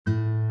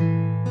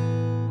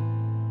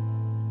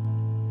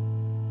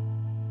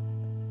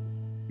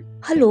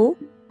Hello,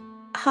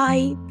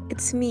 hi,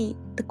 it's me,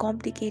 the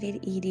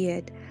complicated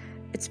idiot.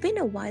 It's been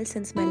a while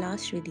since my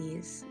last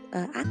release.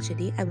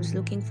 Actually, I was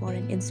looking for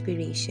an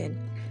inspiration.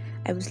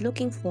 I was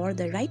looking for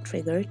the right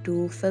trigger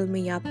to fill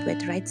me up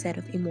with right set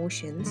of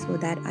emotions so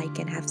that I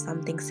can have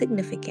something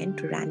significant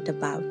to rant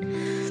about.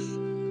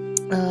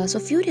 So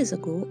a few days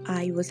ago,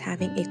 I was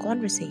having a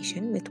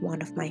conversation with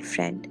one of my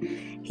friend.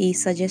 He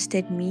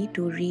suggested me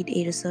to read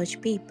a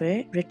research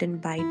paper written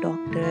by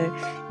Dr.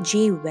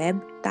 J.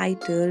 Webb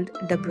titled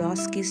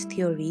Dabrowski's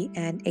Theory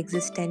and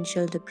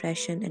Existential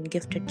Depression in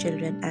Gifted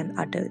Children and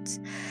Adults.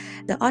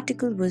 The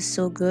article was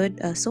so good,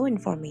 so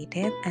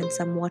informative, and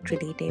somewhat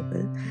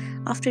relatable.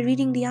 After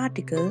reading the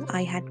article,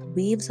 I had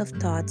waves of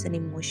thoughts and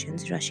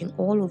emotions rushing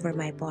all over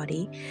my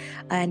body,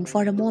 and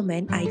for a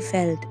moment, I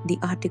felt the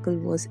article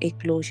was a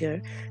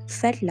closure.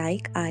 Felt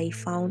like I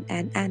found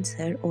an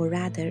answer, or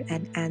rather,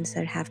 an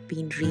answer have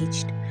been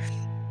reached.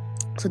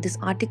 So this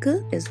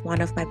article is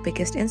one of my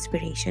biggest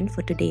inspiration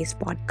for today's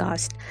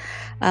podcast.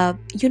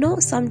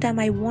 Sometime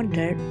I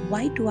wonder,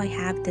 why do I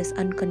have this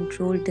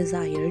uncontrolled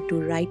desire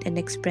to write and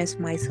express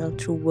myself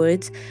through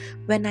words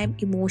when I'm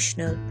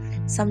emotional?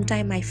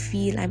 Sometimes I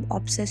feel I'm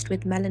obsessed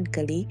with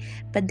melancholy,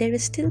 but there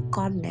is still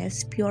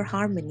calmness, pure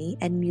harmony,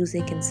 and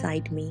music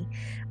inside me.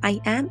 I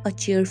am a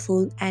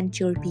cheerful and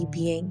chirpy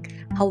being.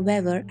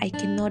 However, I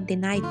cannot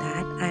deny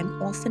that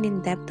I'm often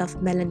in depth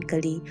of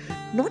melancholy,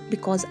 not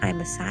because I'm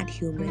a sad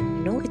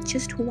human, it's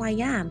just who I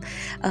am.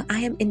 I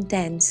am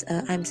intense,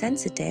 I'm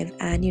sensitive,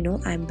 and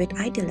I'm a bit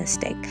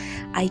idealistic.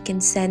 I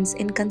can sense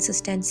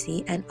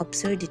inconsistency and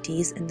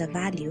absurdities in the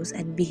values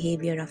and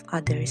behavior of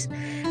others.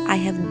 I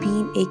have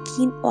been a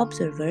keen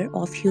observer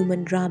of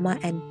human drama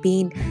and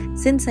pain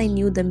since I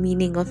knew the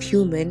meaning of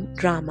human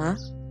drama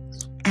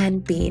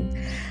and pain.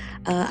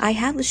 I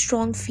have a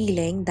strong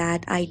feeling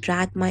that I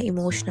drag my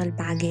emotional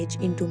baggage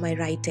into my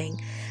writing,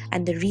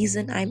 and the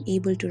reason I'm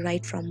able to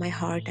write from my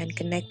heart and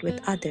connect with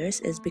others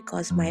is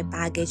because my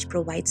baggage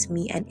provides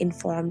me an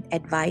informed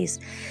advice.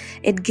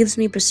 It gives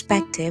me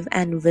perspective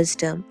and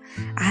wisdom.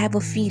 I have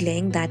a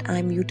feeling that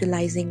I'm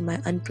utilizing my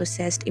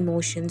unprocessed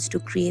emotions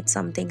to create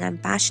something I'm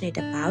passionate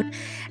about,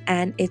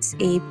 and it's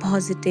a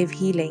positive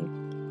healing.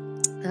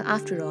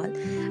 After all,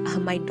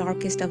 my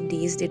darkest of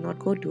days did not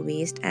go to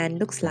waste, and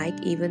looks like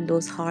even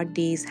those hard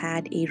days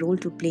had a role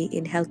to play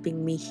in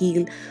helping me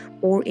heal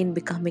or in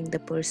becoming the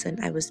person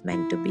I was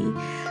meant to be.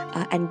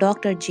 And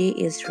Dr. J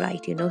is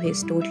right,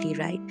 he's totally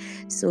right.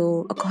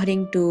 So,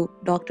 according to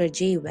Dr.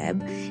 J. Webb,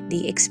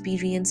 the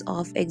experience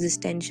of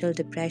existential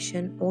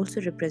depression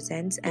also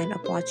represents an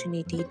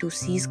opportunity to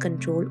seize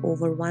control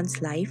over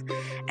one's life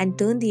and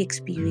turn the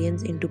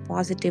experience into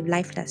positive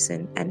life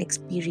lesson and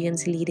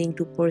experience leading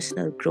to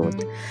personal growth.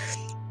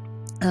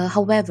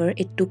 However,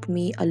 it took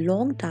me a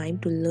long time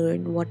to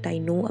learn what I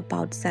know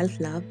about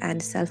self love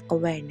and self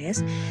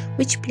awareness,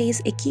 which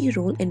plays a key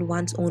role in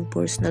one's own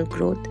personal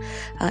growth.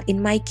 In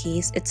my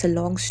case, it's a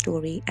long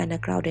story and a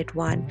crowded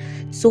one.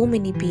 So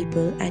many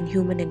people and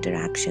human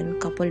interaction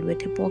coupled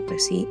with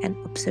hypocrisy and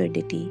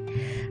absurdity.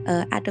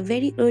 At a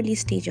very early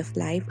stage of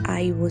life,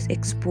 I was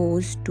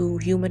exposed to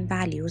human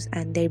values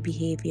and their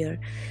behavior.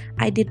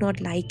 I did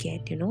not like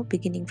it,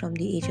 beginning from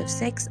the age of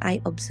 6,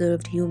 I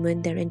observed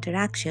their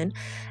interaction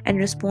and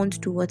response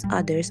towards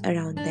others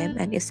around them,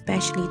 and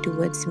especially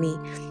towards me.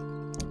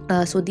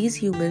 So these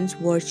humans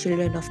were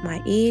children of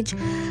my age,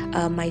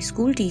 my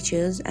school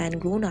teachers, and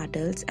grown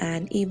adults,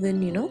 and even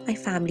my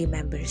family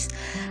members.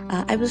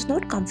 I was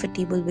not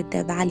comfortable with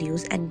their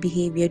values and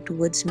behavior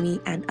towards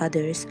me and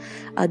others.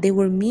 They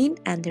were mean,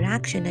 and their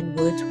action and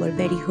words were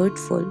very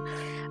hurtful.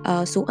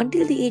 So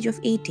until the age of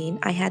 18,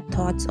 I had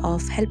thoughts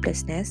of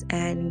helplessness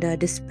and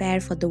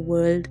despair for the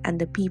world and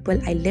the people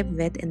I live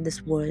with in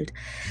this world.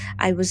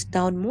 I was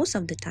down most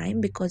of the time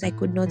because I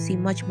could not see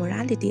much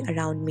morality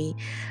around me.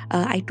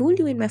 I told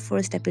you in my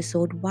first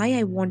episode why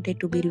I wanted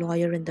to be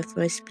lawyer in the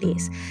first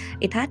place.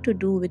 It had to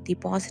do with the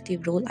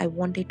positive role I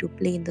wanted to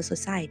play in the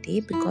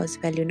society because,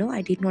 well,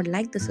 I did not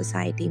like the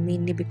society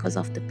mainly because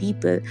of the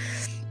people,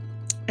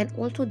 and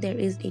also there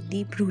is a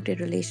deep rooted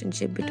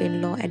relationship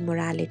between law and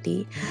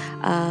morality.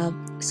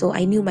 So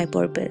I knew my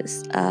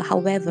purpose.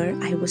 However,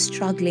 I was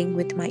struggling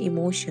with my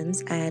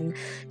emotions and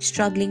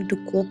struggling to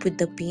cope with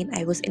the pain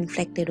I was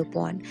inflicted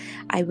upon.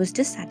 I was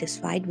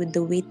dissatisfied with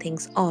the way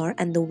things are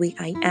and the way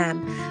I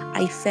am.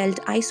 I felt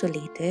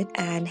isolated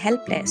and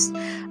helpless.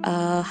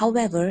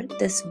 However,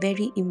 this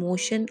very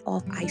emotion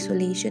of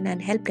isolation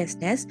and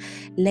helplessness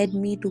led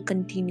me to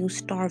continue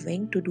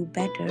starving to do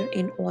better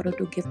in order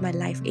to give my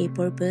life a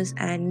purpose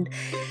and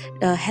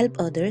help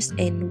others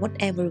in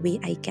whatever way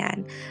I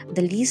can.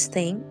 The least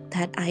thing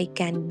that I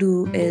can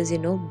do is,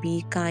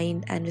 be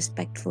kind and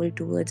respectful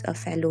towards a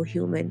fellow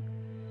human.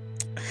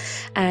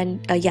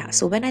 And yeah,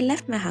 so when I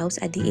left my house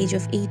at the age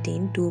of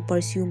 18 to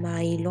pursue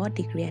my law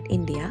degree at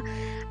India,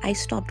 I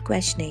stopped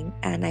questioning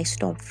and I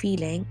stopped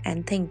feeling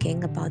and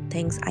thinking about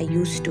things I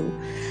used to.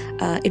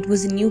 It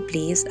was a new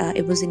place,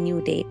 it was a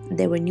new day,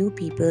 there were new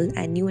people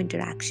and new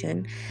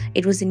interaction.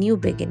 It was a new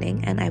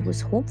beginning, and I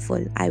was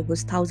hopeful. I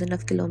was thousands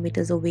of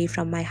kilometers away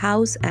from my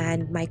house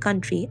and my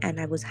country, and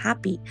I was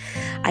happy.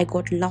 I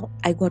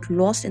got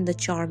lost in the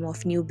charm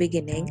of new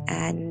beginning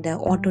and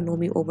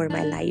autonomy over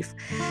my life.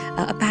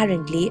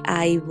 Apparently,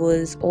 I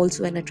was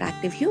also an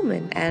attractive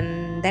human,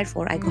 and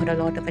therefore I got a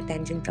lot of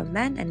attention from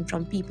men and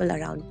from people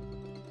around.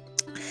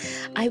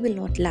 I will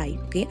not lie,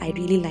 okay? I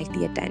really liked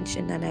the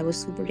attention and I was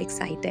super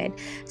excited.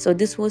 So,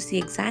 this was the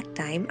exact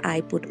time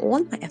I put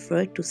all my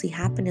effort to see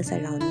happiness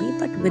around me,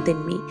 but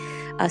within me.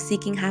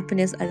 Seeking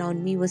happiness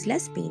around me was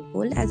less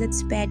painful as it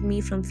spared me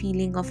from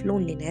feeling of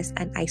loneliness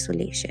and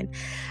isolation.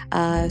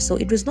 So,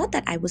 it was not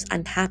that I was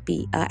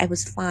unhappy, I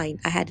was fine.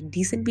 I had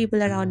decent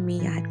people around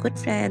me, I had good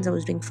friends, I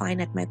was doing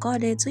fine at my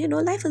college. So,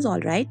 life is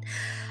all right.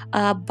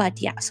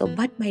 But yeah,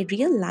 but my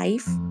real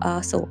life,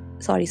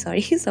 sorry,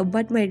 so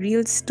but my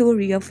real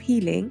story of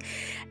healing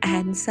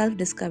and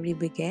self-discovery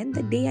began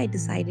the day I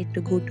decided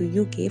to go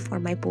to UK for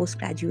my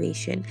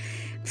post-graduation.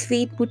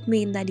 Fate put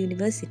me in that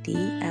university,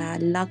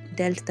 luck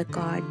dealt the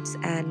cards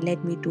and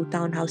led me to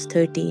Townhouse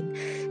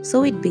 13.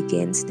 So it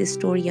begins, this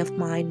story of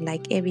mine,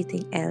 like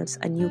everything else: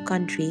 a new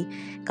country,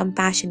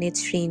 compassionate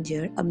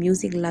stranger, a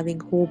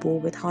music-loving hobo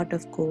with heart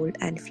of gold,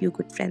 and few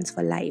good friends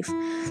for life.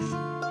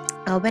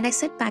 When I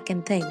sit back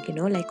and think,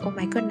 like, oh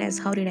my goodness,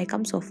 how did I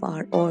come so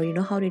far? Or,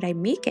 how did I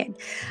make it?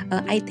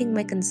 I think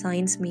my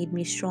conscience made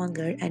me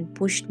stronger and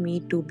pushed me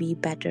to be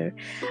better.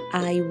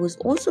 I was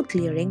also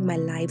clearing my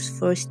life's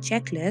first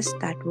checklist,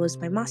 that was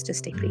my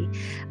master's degree.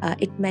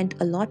 It meant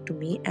a lot to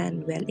me,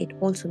 and well, it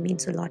also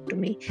means a lot to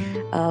me.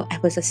 I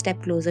was a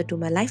step closer to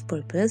my life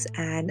purpose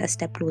and a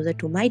step closer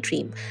to my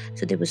dream.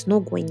 So there was no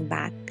going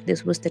back.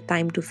 This was the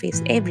time to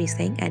face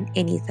everything and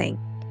anything.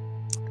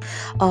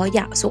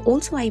 Yeah, so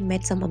also I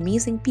met some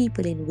amazing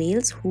people in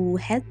Wales who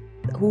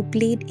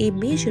played a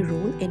major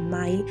role in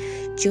my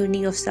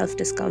journey of self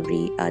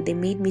discovery. They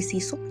made me see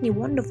so many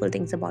wonderful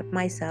things about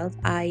myself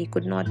I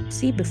could not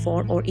see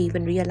before or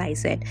even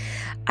realize it.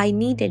 I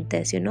needed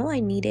this, I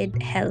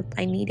needed help.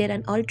 I needed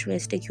an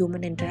altruistic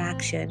human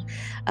interaction.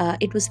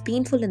 It was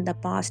painful in the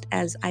past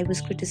as I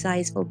was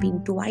criticized for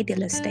being too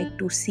idealistic,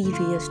 too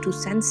serious, too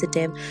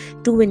sensitive,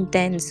 too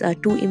intense,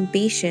 too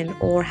impatient,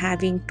 or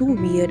having too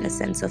weird a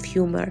sense of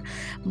humor.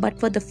 But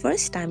for the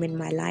first time in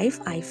my life,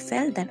 I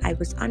felt that I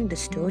was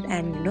understood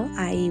and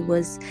I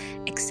was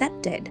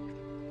accepted.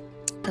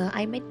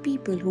 I met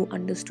people who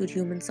understood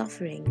human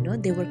suffering.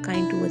 They were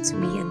kind towards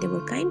me and they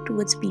were kind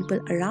towards people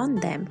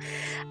around them.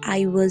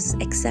 I was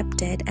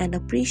accepted and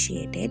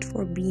appreciated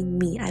for being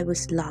me. I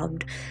was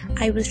loved,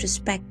 I was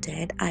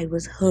respected, I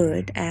was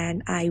heard,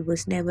 and I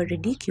was never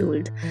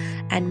ridiculed.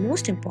 And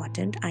most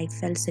important, I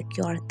felt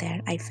secure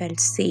there. I felt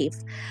safe.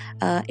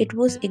 It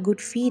was a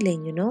good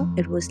feeling.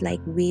 It was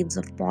like waves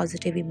of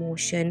positive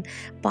emotion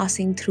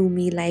passing through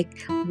me,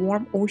 like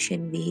warm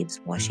ocean waves,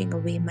 washing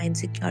away my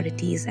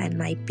insecurities and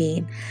my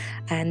pain.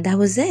 And that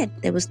was it.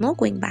 There was no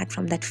going back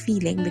from that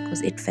feeling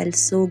because it felt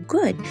so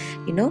good.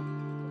 you know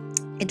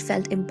it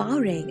felt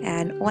empowering,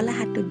 and all I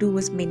had to do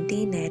was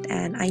maintain it.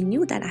 And I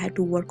knew that I had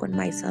to work on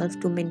myself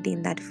to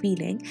maintain that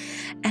feeling,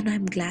 and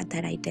I'm glad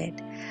that I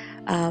did.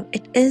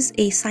 It is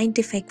a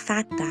scientific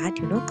fact that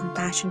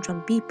compassion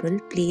from people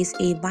plays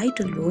a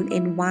vital role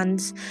in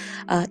one's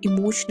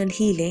emotional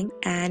healing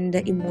and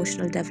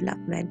emotional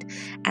development.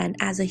 And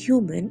as a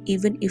human,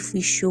 even if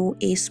we show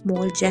a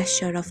small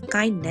gesture of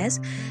kindness,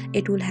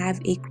 it will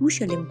have a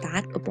crucial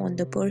impact upon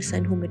the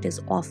person whom it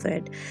is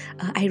offered.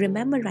 I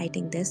remember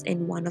writing this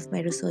in one of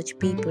my research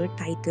paper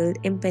titled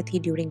Empathy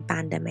During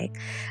Pandemic.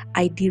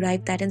 I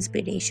derived that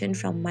inspiration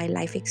from my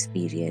life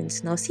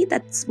experience. Now, see,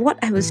 that's what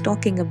I was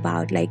talking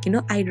about. Like,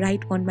 I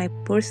write on my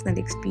personal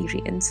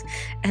experience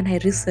and I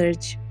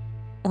research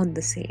on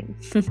the same.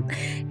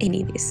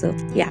 Anyway, so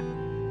yeah.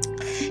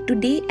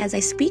 Today, as I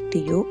speak to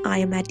you, I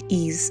am at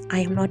ease.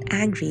 I am not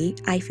angry.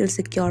 I feel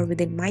secure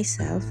within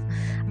myself.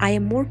 I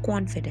am more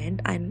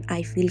confident and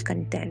I feel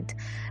content.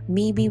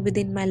 Maybe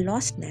within my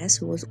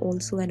lostness was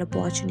also an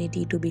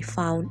opportunity to be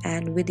found,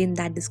 and within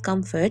that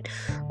discomfort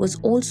was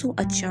also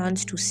a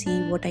chance to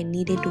see what I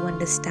needed to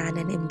understand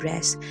and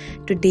embrace.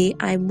 Today,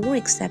 I am more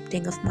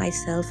accepting of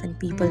myself and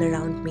people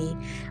around me.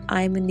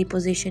 I am in the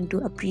position to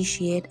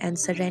appreciate and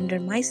surrender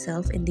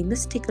myself in the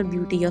mystical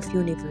beauty of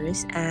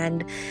universe,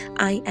 and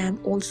I am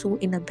also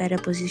in a better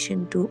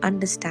position to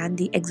understand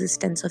the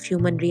existence of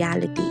human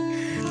reality.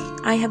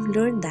 I have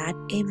learned that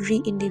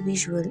every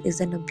individual is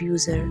an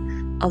abuser,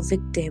 a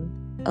victim,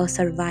 a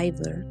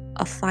survivor,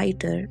 a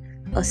fighter,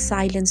 a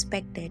silent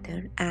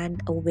spectator, and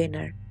a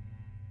winner.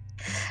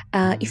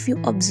 If you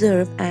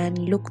observe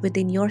and look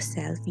within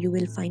yourself, you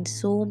will find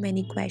so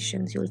many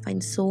questions. You'll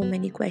find so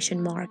many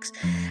question marks.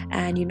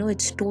 And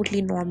it's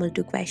totally normal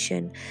to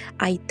question.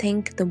 I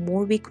think the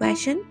more we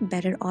question,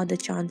 better are the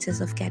chances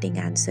of getting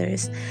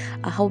answers.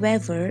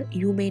 However,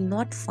 you may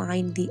not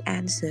find the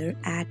answer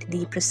at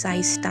the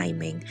precise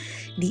timing.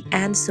 The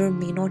answer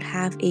may not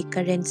have a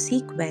current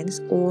sequence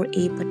or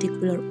a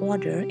particular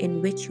order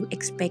in which you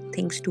expect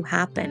things to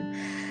happen.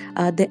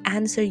 The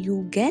answer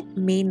you get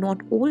may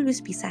not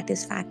always be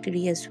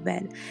satisfactory as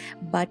well,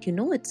 but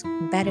it's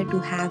better to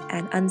have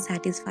an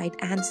unsatisfied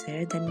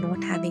answer than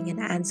not having an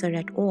answer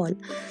at all.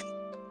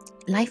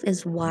 Life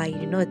is wide,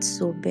 it's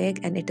so big,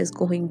 and it is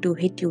going to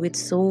hit you with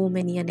so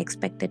many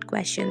unexpected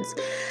questions.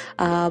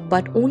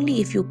 But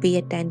only if you pay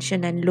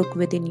attention and look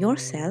within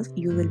yourself,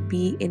 you will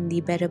be in the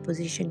better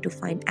position to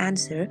find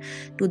answer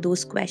to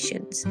those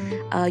questions.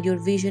 Your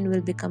vision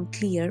will become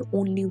clear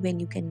only when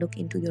you can look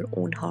into your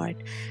own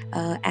heart.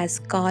 As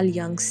Carl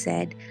Jung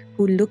said,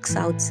 who looks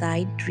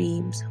outside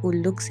dreams, who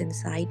looks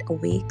inside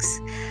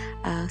awakes.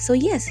 So,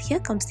 yes, here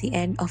comes the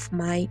end of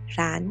my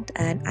rant,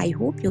 and I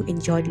hope you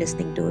enjoyed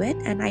listening to it,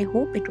 and I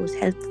hope it was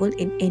helpful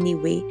in any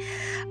way.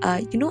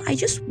 I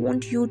just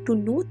want you to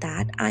know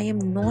that I am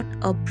not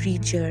a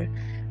preacher.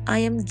 I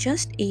am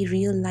just a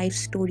real life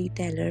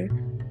storyteller,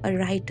 a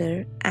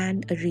writer,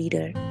 and a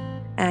reader.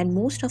 And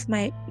most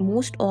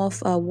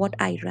of what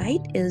I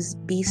write is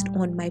based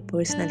on my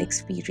personal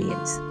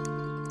experience.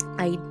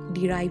 I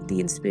derive the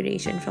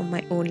inspiration from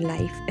my own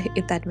life,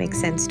 if that makes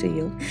sense to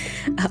you.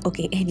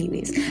 Okay,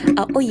 anyways.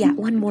 Oh, yeah,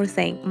 one more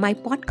thing. My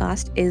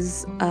podcast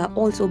is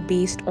also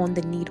based on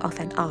the need of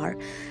an hour.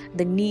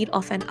 The need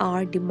of an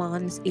hour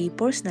demands a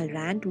personal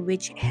rant,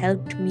 which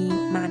helped me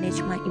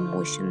manage my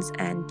emotions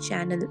and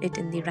channel it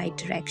in the right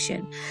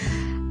direction.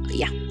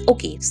 Yeah,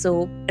 okay,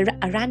 so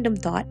a random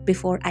thought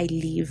before I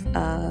leave.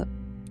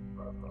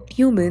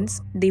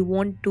 Humans, they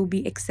want to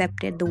be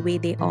accepted the way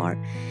they are.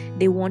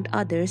 They want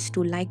others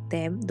to like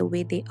them the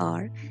way they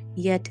are,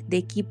 yet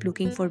they keep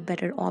looking for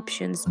better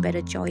options,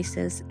 better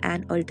choices,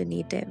 and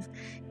alternative.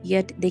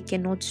 Yet they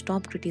cannot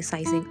stop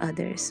criticizing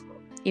others.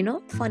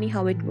 Funny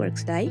how it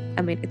works, right?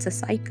 I mean, it's a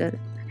cycle.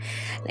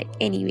 Like,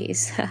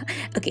 anyways.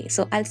 Okay,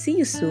 so I'll see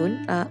you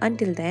soon.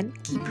 Until then,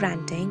 keep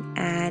ranting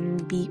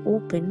and be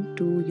open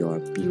to your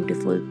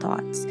beautiful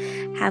thoughts.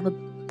 Have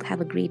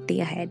a great day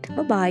ahead.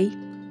 Bye bye.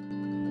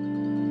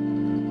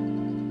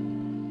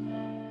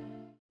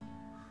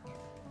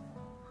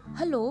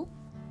 Hello,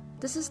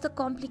 this is the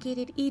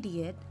complicated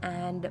idiot,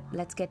 and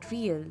let's get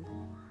real.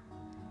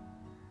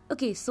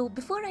 Okay, so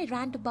before I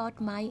rant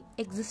about my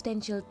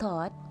existential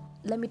thought,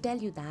 let me tell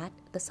you that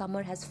the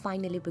summer has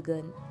finally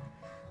begun.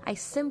 I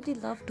simply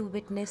love to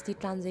witness the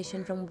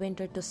transition from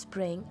winter to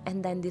spring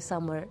and then the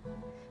summer.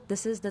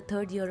 This is the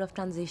third year of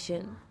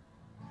transition.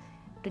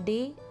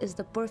 Today is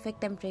the perfect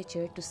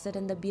temperature to sit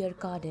in the beer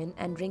garden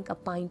and drink a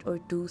pint or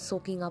two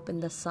soaking up in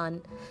the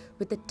sun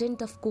with a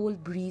tint of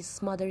cold breeze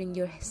smothering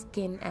your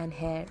skin and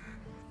hair.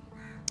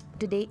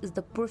 Today is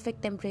the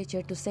perfect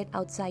temperature to sit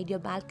outside your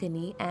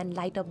balcony and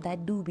light up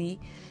that doobie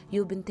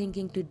you've been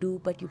thinking to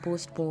do but you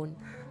postpone,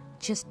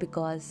 just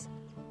because.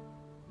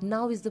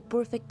 Now is the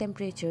perfect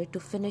temperature to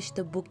finish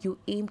the book you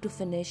aimed to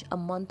finish a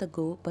month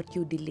ago but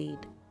you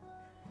delayed.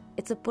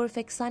 It's a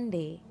perfect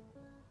Sunday.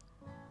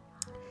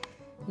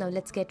 Now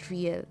let's get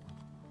real.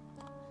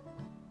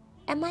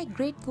 Am I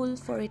grateful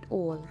for it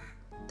all?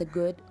 The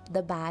good,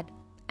 the bad,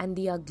 and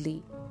the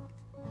ugly.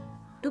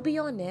 To be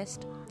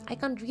honest, I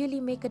can't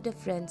really make a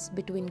difference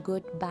between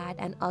good, bad,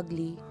 and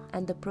ugly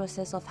and the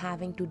process of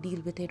having to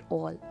deal with it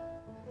all.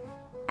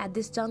 At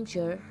this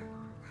juncture,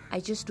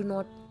 I just do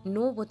not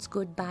know what's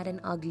good, bad,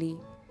 and ugly,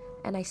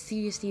 and I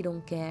seriously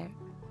don't care.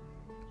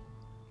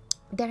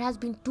 There has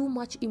been too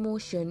much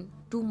emotion,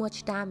 too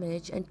much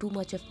damage, and too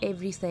much of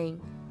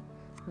everything.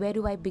 Where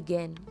do I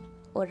begin?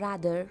 Or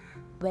rather,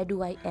 where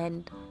do I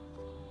end?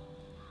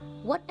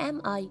 What am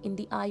I in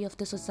the eye of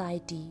the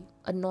society?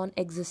 A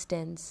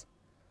non-existence.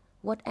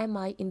 What am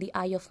I in the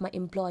eye of my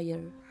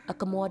employer? A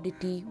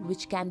commodity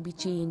which can be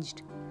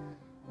changed.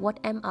 What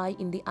am I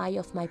in the eye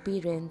of my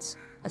parents?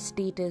 A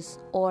status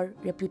or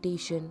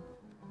reputation.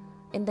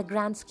 In the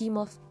grand scheme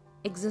of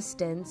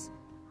existence,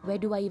 where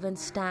do I even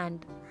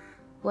stand?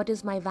 What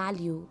is my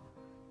value?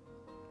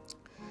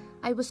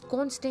 I was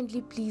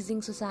constantly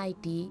pleasing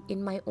society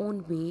in my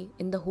own way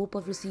in the hope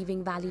of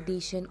receiving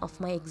validation of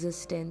my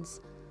existence.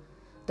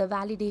 The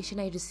validation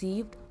I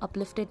received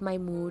uplifted my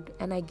mood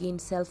and I gained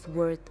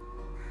self-worth.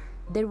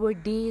 There were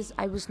days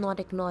I was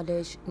not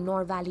acknowledged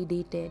nor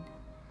validated.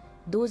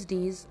 Those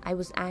days I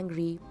was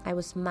angry, I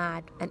was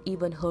mad, and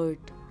even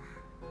hurt.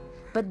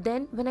 But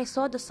then when I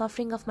saw the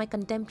suffering of my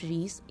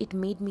contemporaries, it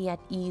made me at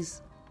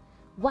ease.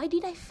 Why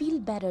did I feel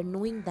better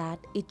knowing that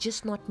it's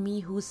just not me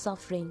who's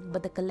suffering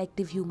but the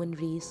collective human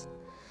race?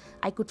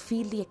 I could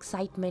feel the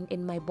excitement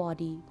in my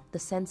body, the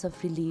sense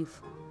of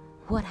relief.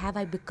 What have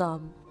I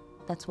become?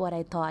 That's what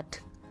I thought.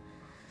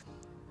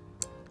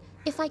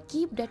 If I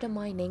keep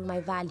determining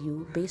my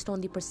value based on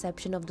the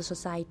perception of the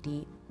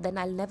society, then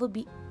I'll never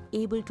be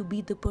able to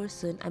be the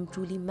person I'm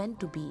truly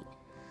meant to be.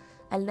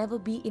 I'll never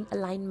be in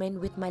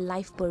alignment with my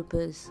life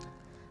purpose.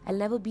 I'll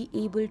never be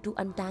able to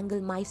untangle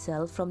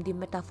myself from the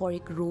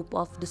metaphoric rope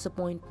of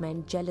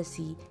disappointment,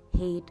 jealousy,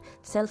 hate,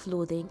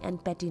 self-loathing,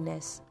 and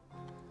pettiness.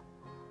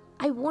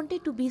 I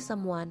wanted to be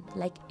someone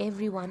like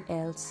everyone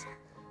else.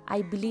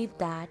 I believe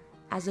that,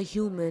 as a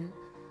human,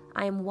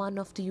 I am one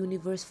of the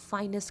universe's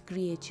finest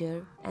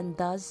creatures, and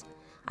thus,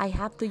 I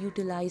have to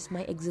utilize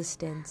my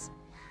existence.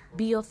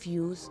 be of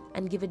use,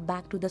 and give it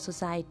back to the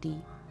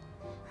society.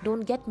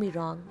 Don't get me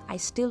wrong, I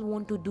still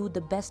want to do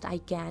the best I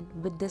can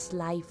with this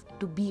life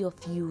to be of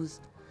use.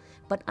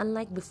 But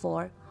unlike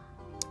before,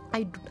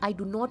 I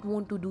do not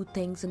want to do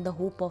things in the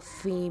hope of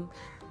fame,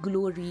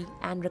 glory,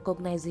 and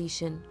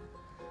recognition.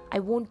 I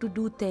want to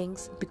do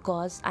things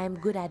because I am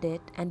good at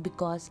it and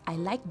because I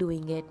like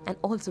doing it and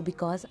also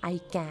because I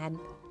can.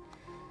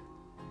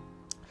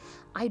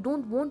 I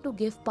don't want to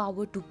give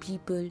power to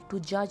people to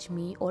judge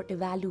me or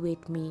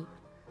evaluate me.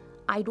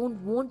 I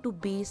don't want to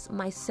base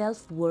my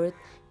self-worth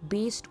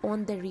based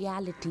on the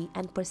reality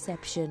and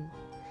perception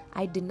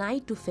I deny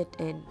to fit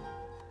in.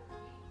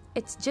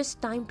 It's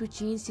just time to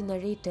change the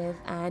narrative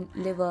and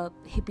live a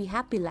hippie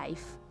happy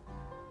life.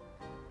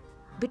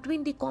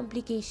 Between the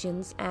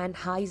complications and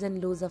highs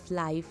and lows of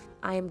life,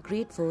 I am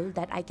grateful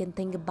that I can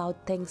think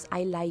about things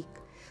I like,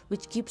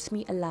 which keeps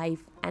me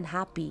alive and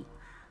happy.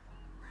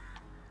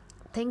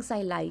 Things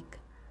I like: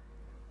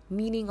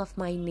 meaning of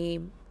my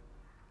name,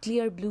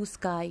 clear blue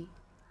sky,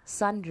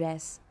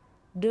 sundress,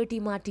 dirty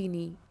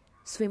martini,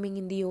 swimming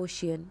in the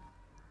ocean,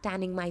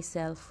 tanning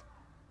myself,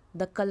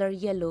 the color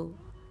yellow,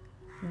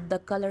 the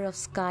color of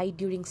sky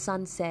during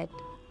sunset,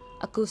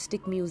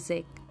 acoustic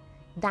music,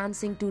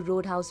 dancing to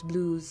Roadhouse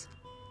blues,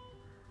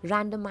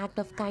 random act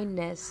of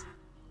kindness,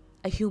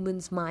 a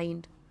human's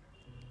mind,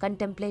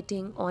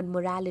 contemplating on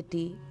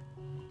morality,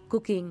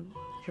 cooking,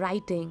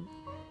 writing,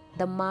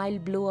 the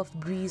mild blow of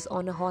breeze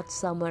on a hot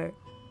summer,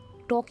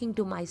 talking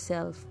to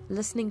myself,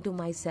 listening to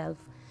myself,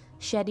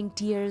 shedding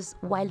tears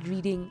while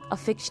reading a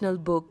fictional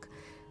book.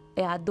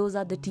 Yeah, those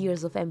are the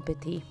tears of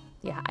empathy.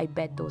 Yeah, I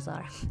bet those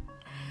are.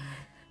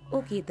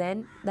 Okay,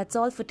 then, that's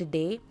all for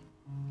today.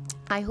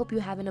 I hope you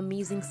have an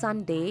amazing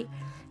Sunday,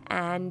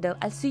 and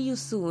I'll see you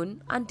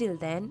soon. Until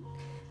then,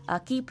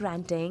 keep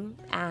ranting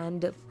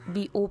and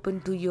be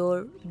open to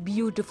your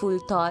beautiful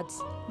thoughts.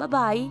 Bye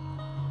bye.